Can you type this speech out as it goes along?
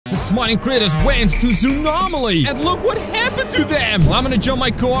The smiling critters went to Zoonomaly. And look what happened to them. Well, I'm gonna jump my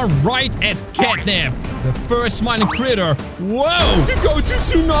car right at Catnap, the first smiling critter. Whoa! To go to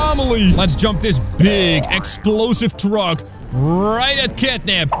Zoonomaly. Let's jump this big explosive truck right at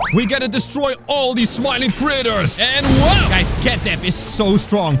Catnap. We gotta destroy all these smiling critters. And whoa! Guys, Catnap is so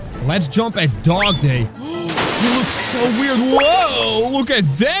strong. Let's jump at Dog Day. He looks so weird. Whoa! Look at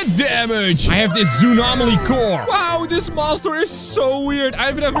that damage. I have this Zoonomaly core. Wow, this monster is so weird.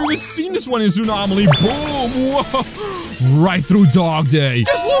 I've never even seen this one in Zoonomaly. Boom! Whoa! Right through Dog Day.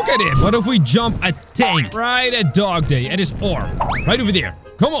 Just look at him. What if we jump a tank right at Dog Day, at his arm? Right over there.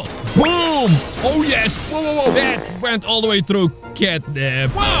 Come on. Boom! Oh, yes. Whoa, whoa, whoa. That went all the way through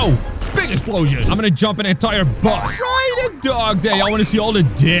Catnap. Whoa! Big explosion. I'm gonna jump an entire bus right at Dog Day. I want to see all the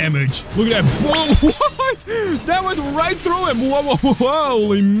damage. Look at that. Boom. What? That went right through him. Whoa, whoa, whoa.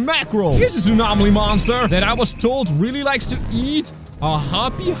 Holy mackerel. Here's a Zoonomaly monster that I was told really likes to eat a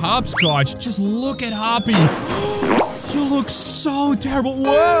Hoppy Hopscotch. Just look at Hoppy. You look so terrible.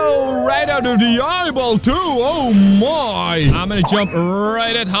 Whoa, right out of the eyeball too. Oh my. I'm gonna jump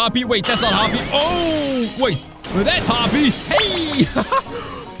right at Hoppy. Wait, that's not Hoppy. Oh, wait. That's Hoppy. Hey.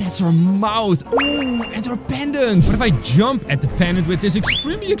 That's her mouth. Ooh, and her pendant. What if I jump at the pendant with this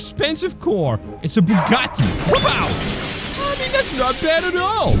extremely expensive core? It's a Bugatti. Wow. I mean, that's not bad at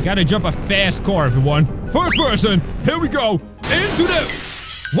all. Gotta jump a fast car, everyone. First person. Here we go. Into the...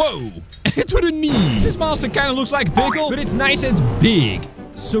 Whoa. Into the knee. This monster kind of looks like a pickle, but it's nice and big.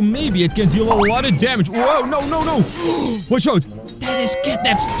 So maybe it can deal a lot of damage. Whoa, no, no, no. Watch out. That is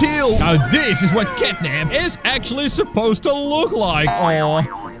Catnap's tail. Now this is what Catnap is actually supposed to look like.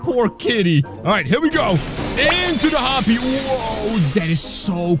 Aw, poor kitty. All right, here we go. Into the Hoppy. Whoa, that is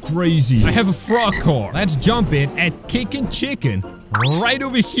so crazy. I have a frog car. Let's jump in at Kickin' Chicken. Right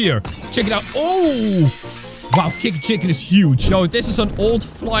over here. Check it out. Oh. Wow, Kickin' Chicken is huge. Yo, this is an old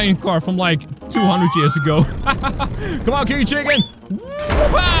flying car from like 200 years ago. Come on, Kickin' Chicken.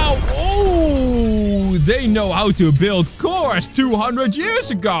 Wow! Oh, they know how to build cars 200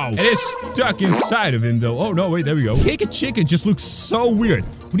 years ago. It is stuck inside of him, though. Oh, no, wait, there we go. Kickin' Chicken just looks so weird.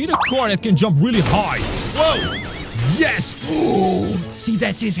 We need a car that can jump really high. Whoa! Yes! Oh, see,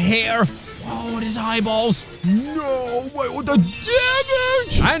 that's his hair. Whoa, his eyeballs. No, wait, what the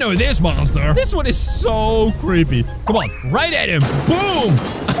damage? I know this monster. This one is so creepy. Come on, right at him. Boom!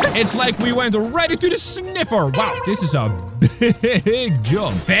 It's like we went right into the sniffer. Wow, this is a big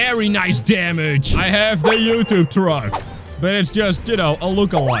jump. Very nice damage. I have the YouTube truck, but it's just, you know, a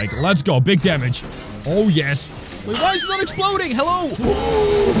look-alike. Let's go, big damage. Oh, yes. Wait, why is it not exploding? Hello?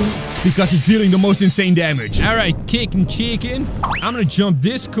 Because it's dealing the most insane damage. All right, Kickin' Chicken. I'm gonna jump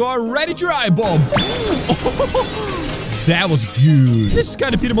this car right at your eyeball. That was good. This is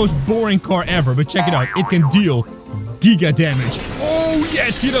gotta be the most boring car ever, but check it out. It can deal giga damage. Oh,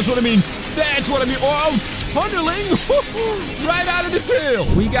 yes, see, that's what I mean. That's what I mean. Oh, tunneling. Right out of the tail.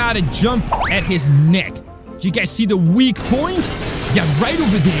 We gotta jump at his neck. Do you guys see the weak point? Yeah, right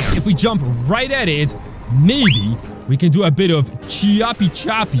over there. If we jump right at it, maybe we can do a bit of choppy.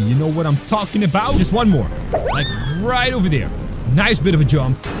 You know what I'm talking about? Just one more. Like right over there. Nice bit of a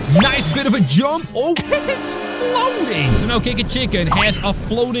jump. Nice bit of a jump. Oh, it's floating. So now Kickin' Chicken has a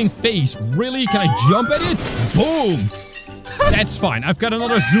floating face. Really? Can I jump at it? Boom. That's fine. I've got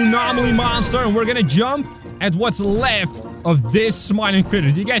another Zoonomaly monster, and we're gonna jump at what's left of this smiling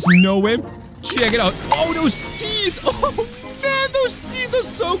critter. Do you guys know him? Check it out. Oh, those teeth. Oh, man, those teeth are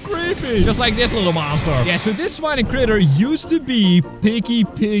so creepy. Just like this little monster. Yeah, so this smiling critter used to be Piggy.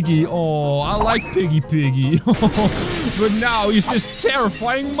 Oh, I like Piggy. But now he's this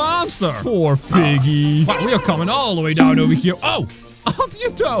terrifying monster. Poor Piggy. Wow, we are coming all the way down over here. Oh, onto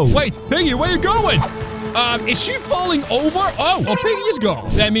your toe. Wait, Piggy, where you going? Is she falling over? Oh, well, Piggy is gone.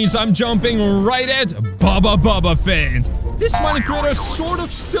 That means I'm jumping right at Bubba fans. This smiling critter sort of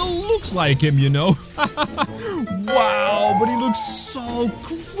still looks like him, you know? Wow, but he looks so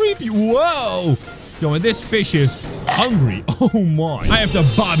creepy. Whoa. Yo, and this fish is hungry. Oh my. I have the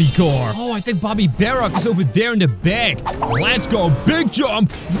Bobby car. Oh, I think Bobby Barrack is over there in the back. Let's go. Big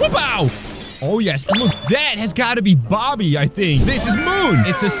jump. Whoop-ow. Oh yes, and look, that has got to be Bobby, I think. This is Moon.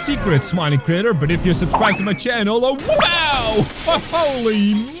 It's a secret smiling critter, but if you're subscribed to my channel, oh, wow!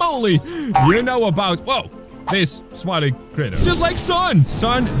 Holy moly! You know about, whoa, this smiling critter. Just like Sun.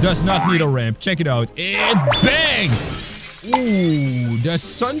 Sun does not need a ramp. Check it out. And bang! Ooh, does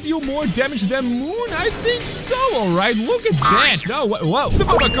Sun deal more damage than Moon? I think so, alright. Look at that. No, whoa, the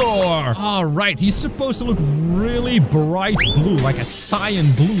Bubba core. Alright, he's supposed to look really bright blue, like a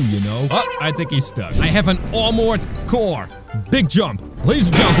cyan blue, you know? Oh, I think he's stuck. I have an armored core. Big jump. Ladies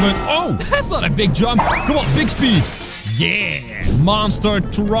and gentlemen. Oh, that's not a big jump. Come on, big speed. Yeah. Monster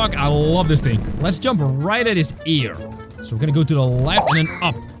truck. I love this thing. Let's jump right at his ear. So we're gonna go to the left and then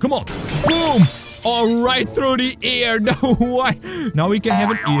up. Come on. Boom. Oh, right through the ear. No way. Now we can have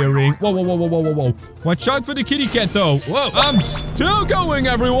an earring. Whoa, whoa, whoa, whoa, whoa, whoa, whoa. Watch out for the kitty cat, though. Whoa. I'm still going,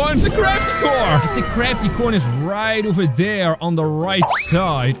 everyone. The crafty core. The crafty corn is right over there on the right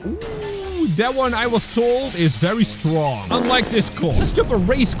side. Ooh, that one I was told is very strong. Unlike this core. Let's jump a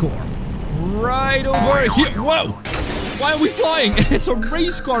race core. Right over here. Whoa. Why are we flying? It's a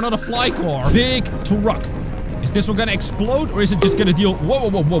race car, not a fly car. Big truck. Is this one gonna explode, or is it just gonna deal... Whoa,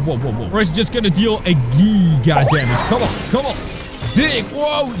 whoa, whoa, whoa, whoa, whoa. Or is it just gonna deal a giga damage? Come on, come on. Big.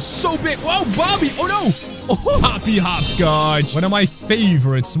 Whoa, so big. Whoa, Bobby. Oh, no. Oh, happy hopscotch. One of my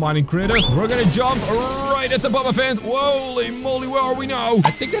favorite smiling critters. We're gonna jump right at the Boba Fett. Holy moly, where are we now? I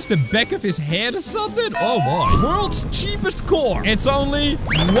think that's the back of his head or something. Oh, my. World's cheapest core. It's only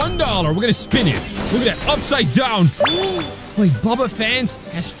 $1. We're gonna spin it. Look at that. Upside down. Wait, Boba Fett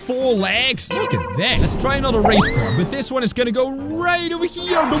has 4 legs? Look at that. Let's try another race car, but this one is gonna go right over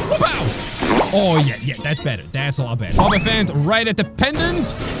here. Oh, yeah, that's better. That's a lot better. Boba Fett right at the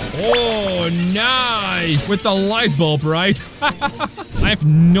pendant. Oh, nice. With the light bulb, right? I have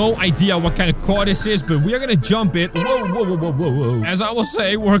no idea what kind of car this is, but we are gonna jump it. Whoa, whoa, whoa, whoa, whoa, whoa. As I will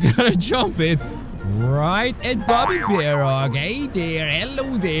say, we're gonna jump it right at Bobby Bearhog. Hey there.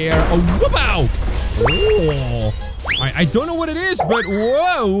 Hello there. Oh, whoop-ow. Oh. I don't know what it is, but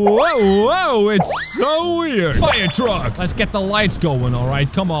whoa, whoa, whoa, it's so weird. Fire truck. Let's get the lights going, all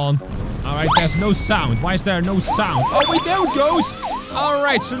right? Come on. All right, there's no sound. Why is there no sound? Oh, wait, there it goes. All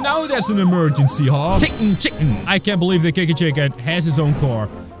right, so now there's an emergency, huh? Chicken. I can't believe the Kiki Chicken has his own car.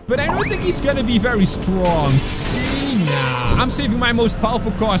 But I don't think he's gonna be very strong. See, now. I'm saving my most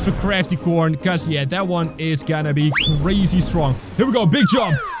powerful cars for Crafty Corn, because, yeah, that one is gonna be crazy strong. Here we go, big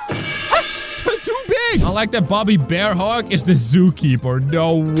jump. Too big! I like that Bobby Bearhog is the zookeeper.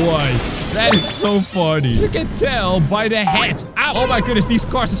 No way. That is so funny. You can tell by the head. Ow! Oh my goodness, these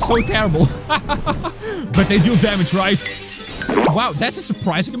cars are so terrible. But they deal damage, right? Wow, that's a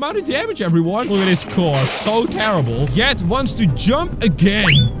surprising amount of damage, everyone. Look at this car. So terrible. Yet wants to jump again.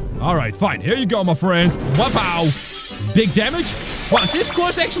 Alright, fine. Here you go, my friend. Wow. Big damage? Wow, this car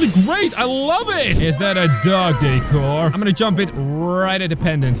is actually great. I love it. Is that a dog day car? I'm gonna jump it right at the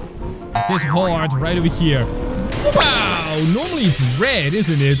pendant. This heart right over here. Wow! Normally it's red,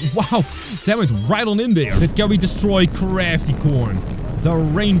 isn't it? Wow! That went right on in there. But can we destroy Crafty Corn? The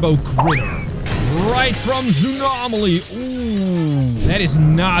rainbow critter. Right from Zoonomaly. Ooh. That is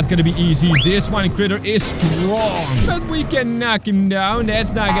not gonna be easy. This mining critter is strong. But we can knock him down.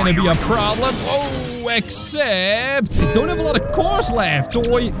 That's not gonna be a problem. Oh, except... we don't have a lot of cars left.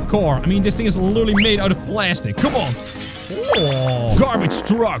 Toy car. I mean, this thing is literally made out of plastic. Come on. Oh. Garbage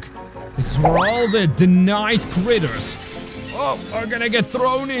truck. This is where all the denied critters are gonna get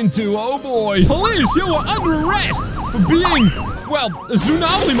thrown into. Oh boy. Police, you are under arrest for being, well, a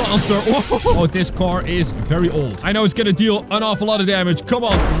Zoonomaly monster. Oh, this car is very old. I know it's gonna deal an awful lot of damage. Come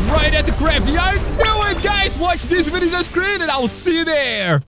on, right at the crafty. I knew it, guys. Watch this video on screen and I will see you there.